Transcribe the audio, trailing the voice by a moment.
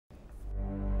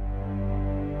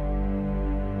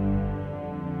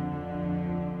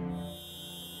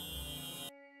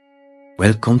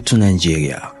Welcome to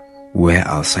Nigeria, where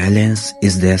our silence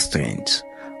is their strength,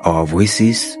 our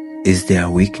voices is their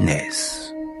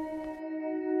weakness.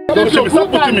 You're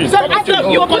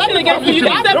pushing against me.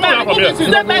 Step back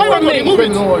from me.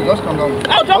 Just calm down.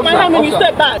 I'll drop my hand when you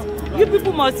step back. You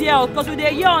people must hear us because we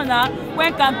dey hear now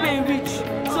when campaign reach.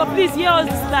 So please hear us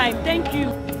this time. Thank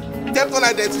you. Kept on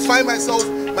identifying myself.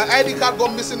 My ID card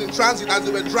got missing in transit as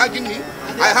they were dragging me.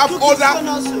 I have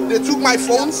order. They took my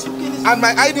phones and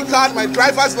my ID card, my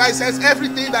driver's license,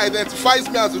 everything that identifies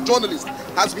me as a journalist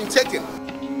has been taken.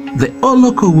 The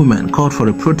Oloko women called for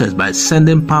a protest by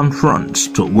sending palm fronds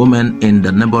to women in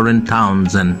the neighboring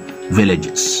towns and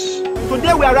villages.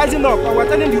 Today we are rising up and we are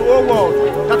telling the whole world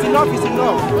that enough is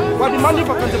enough. We are demanding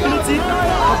for accountability,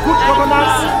 for good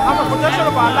governance, and for protection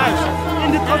of our lives.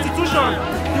 In the Constitution,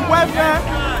 the welfare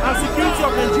and security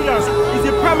of Nigerians is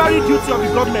the primary duty of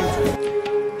the government.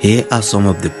 Here are some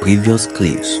of the previous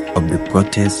clips of the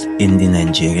protests in the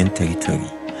Nigerian territory,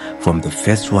 from the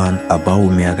first one about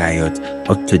Women Riot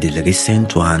up to the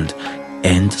recent one,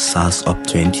 End SARS of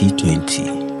 2020.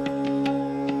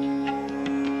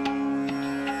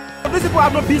 These people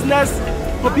have no business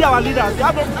to be our leaders. They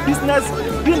have no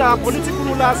business being our political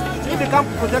rulers if they can't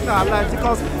protect our lives.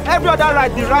 Because every other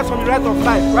right derives from the right of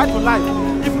life, right to life.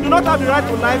 If we do not have the right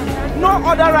to life, no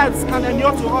other rights can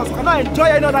endure to us. We cannot enjoy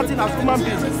any other thing as human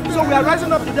beings. So we are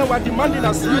rising up today. We are demanding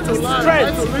as youth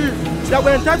strength that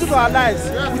we're entitled to our lives.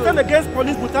 We stand against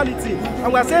police brutality,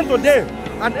 and we are saying today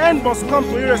an end must come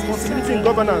to irresponsibility in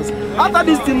governance. After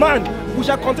this demand, we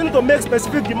shall continue to make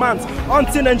specific demands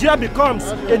until Nigeria becomes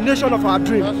a nation of our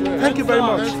dream. Thank you very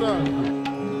much.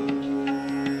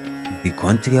 The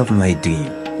country of my dream,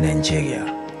 Nigeria,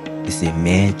 is a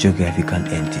mere geographical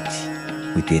entity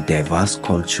with a diverse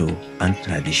culture and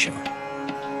tradition,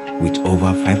 with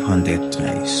over 500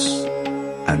 tribes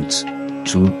and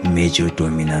two major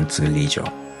dominant religions,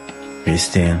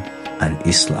 Christian and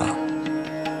Islam.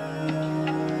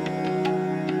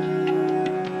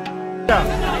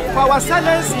 For our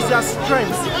silence is their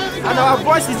strength, and our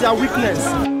voice is their weakness.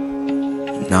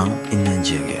 Now in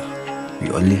Nigeria, we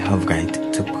only have right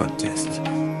to protest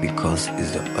because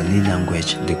it's the only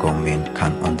language the government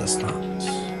can understand.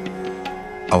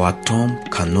 Our thumb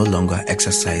can no longer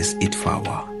exercise its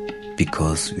power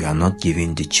because we are not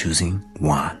given the choosing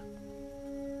one.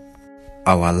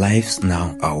 Our lives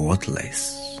now are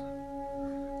worthless.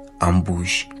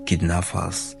 Ambush,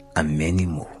 kidnappers, and many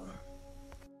more.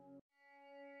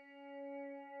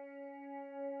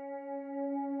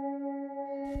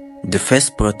 The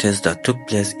first protest that took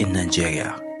place in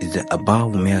Nigeria is the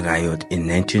About Women Riot in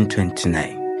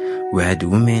 1929, where the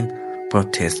women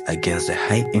protest against the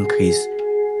high increase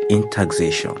in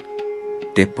taxation.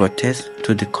 They protest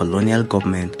to the colonial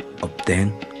government of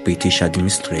then British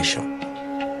administration.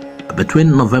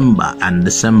 Between November and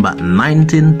December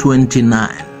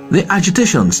 1929, the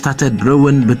agitation started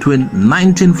brewing between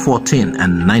 1914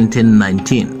 and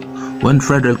 1919, when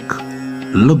Frederick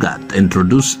Lugard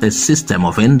introduced a system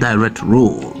of indirect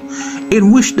rule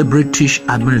in which the British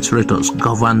administrators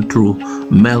governed through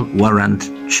male warrant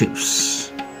chiefs.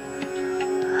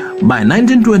 By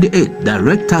 1928,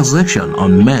 direct taxation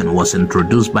on men was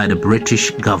introduced by the British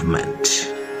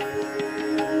government.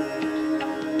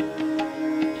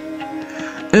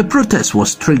 A protest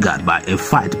was triggered by a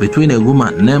fight between a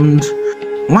woman named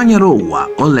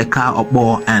Wanyerowa Oleka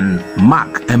Okpo and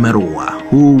Mark Emerowa,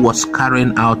 who was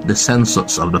carrying out the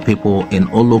census of the people in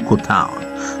Oloko town,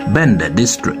 Bende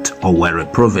district, Owerri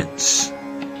province.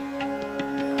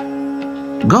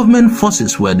 Government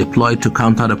forces were deployed to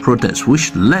counter the protest,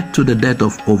 which led to the death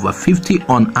of over 50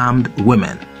 unarmed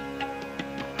women.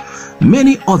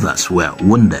 Many others were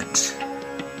wounded.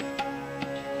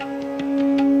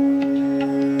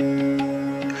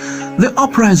 The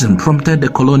uprising prompted the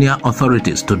colonial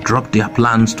authorities to drop their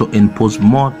plans to impose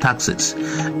more taxes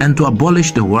and to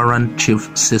abolish the warrant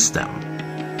chief system.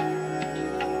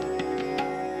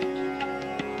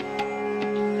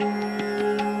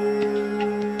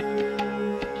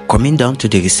 Coming down to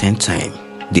the recent time,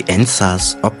 the End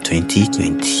SARS of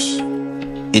 2020.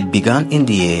 It began in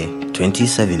the year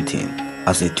 2017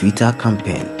 as a Twitter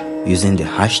campaign using the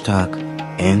hashtag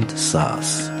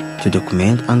EndSARS to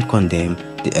document and condemn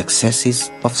the excesses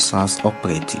of SARS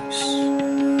operatives.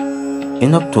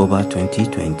 In October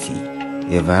 2020,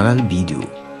 a viral video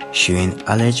showing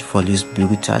alleged police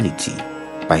brutality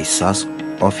by SARS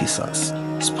officers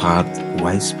sparked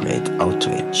widespread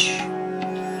outrage.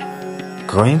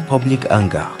 Growing public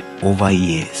anger over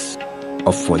years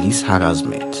of police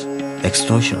harassment,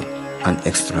 extortion, and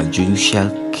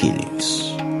extrajudicial killings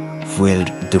fueled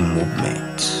the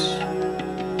movement.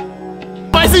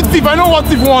 see thief, I know what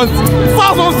thief wants.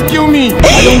 SARS wants to kill me.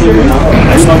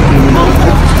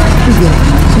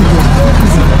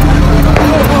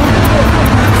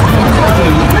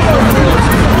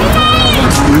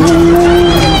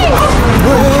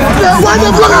 Why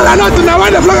the vlogger like that now? Why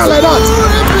the vlogger like that?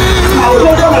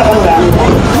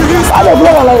 Why the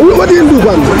vlogger like that? What do you do,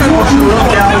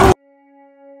 man?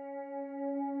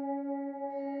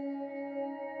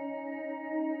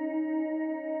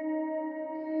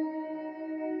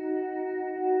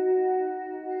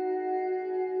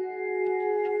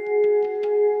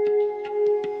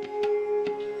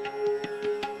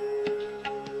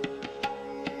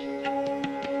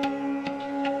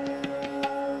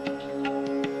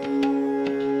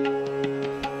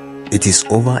 It is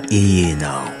over a year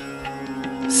now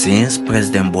since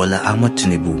President Bola Ahmed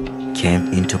Tinubu came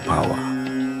into power.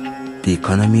 The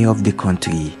economy of the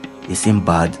country is in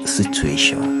bad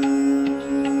situation.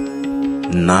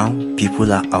 Now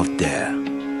people are out there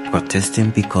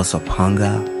protesting because of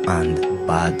hunger and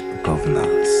bad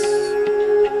governance.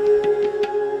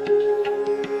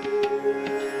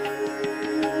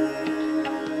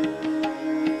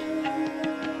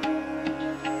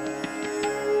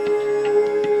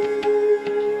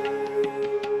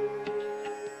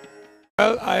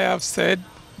 Well, I have said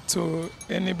to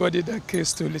anybody that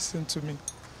cares to listen to me,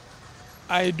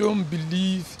 I don't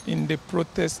believe in the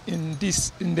protest in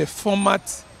the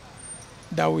format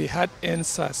that we had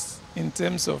answers in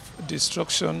terms of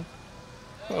destruction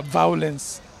or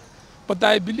violence. But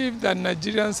I believe that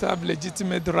Nigerians have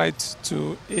legitimate right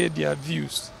to air their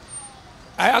views.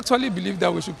 I actually believe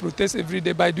that we should protest every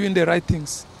day by doing the right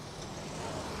things.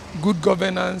 Good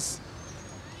governance,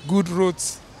 good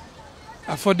roads,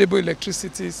 affordable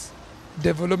electricities,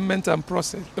 development and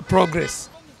progress.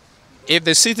 If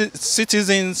the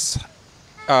citizens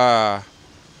are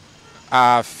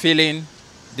feeling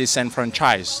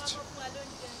disenfranchised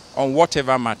on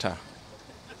whatever matter,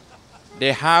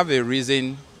 they have a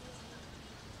reason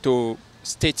to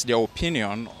state their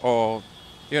opinion or,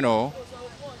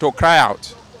 to cry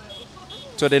out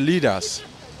to the leaders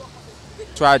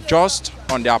to adjust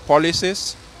on their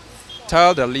policies,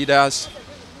 tell the leaders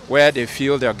where they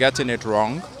feel they're getting it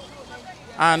wrong,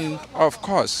 and of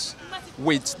course,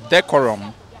 with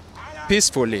decorum,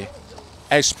 peacefully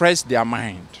express their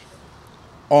mind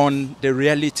on the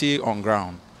reality on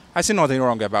ground. I see nothing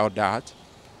wrong about that,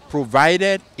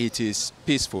 provided it is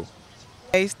peaceful.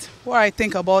 What I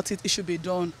think about it, it should be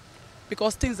done,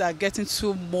 because things are getting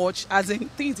too much, as in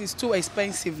things is too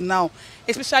expensive now,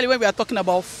 especially when we are talking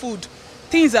about food.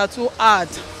 Things are too hard.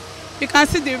 You can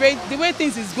see the way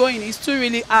things is going is too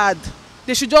really hard.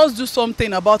 They should just do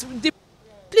something about it.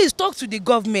 Please talk to the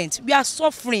government. We are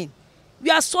suffering.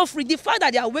 We are suffering. The fact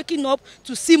that they are waking up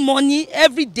to see money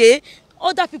every day,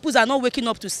 other people are not waking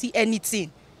up to see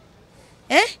anything.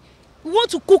 We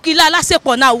want to cook ilala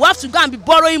sepo now. We have to go and be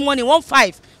borrowing money,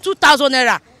 1,500, 2,000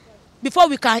 naira, before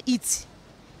we can eat.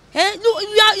 Look,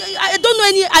 I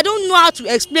don't know how to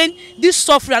explain this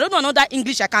suffering. I don't know another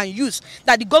English I can use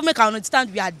that the government can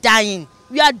understand. We are dying.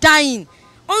 We are dying.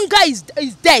 Hunger is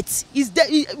death.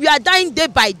 We are dying day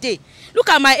by day. Look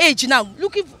at my age now.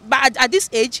 Looking at this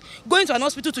age, going to an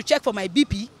hospital to check for my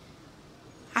BP.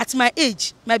 At my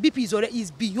age, my BP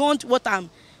is beyond what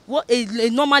a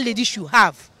normal lady should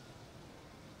have.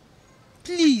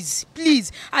 Please,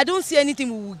 please. I don't see anything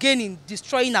we will gain in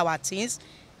destroying our things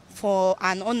for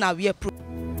an unaware.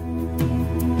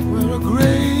 We're a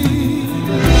great